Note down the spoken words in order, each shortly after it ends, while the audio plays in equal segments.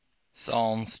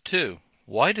Psalms 2.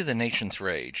 Why do the nations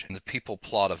rage, and the people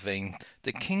plot a vain?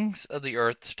 The kings of the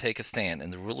earth take a stand,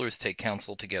 and the rulers take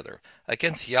counsel together,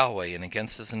 against Yahweh and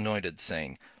against his anointed,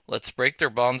 saying, Let's break their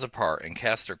bonds apart, and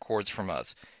cast their cords from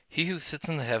us. He who sits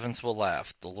in the heavens will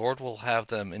laugh, the Lord will have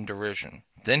them in derision.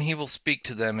 Then he will speak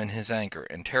to them in his anger,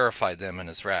 and terrify them in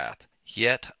his wrath.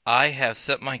 Yet I have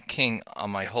set my king on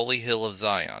my holy hill of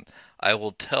Zion. I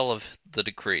will tell of the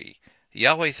decree.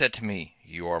 Yahweh said to me,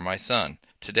 You are my son.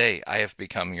 Today I have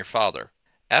become your father.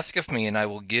 Ask of me, and I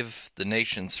will give the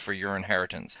nations for your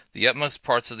inheritance, the utmost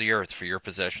parts of the earth for your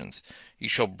possessions. You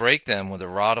shall break them with a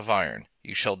rod of iron.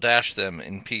 You shall dash them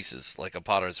in pieces like a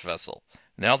potter's vessel.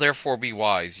 Now therefore be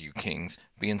wise, you kings.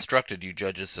 Be instructed, you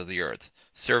judges of the earth.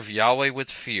 Serve Yahweh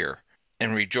with fear,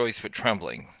 and rejoice with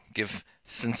trembling. Give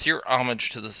sincere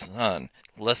homage to the Son,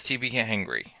 lest he be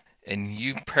angry, and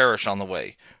you perish on the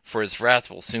way, for his wrath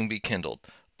will soon be kindled.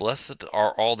 Blessed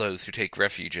are all those who take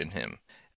refuge in him.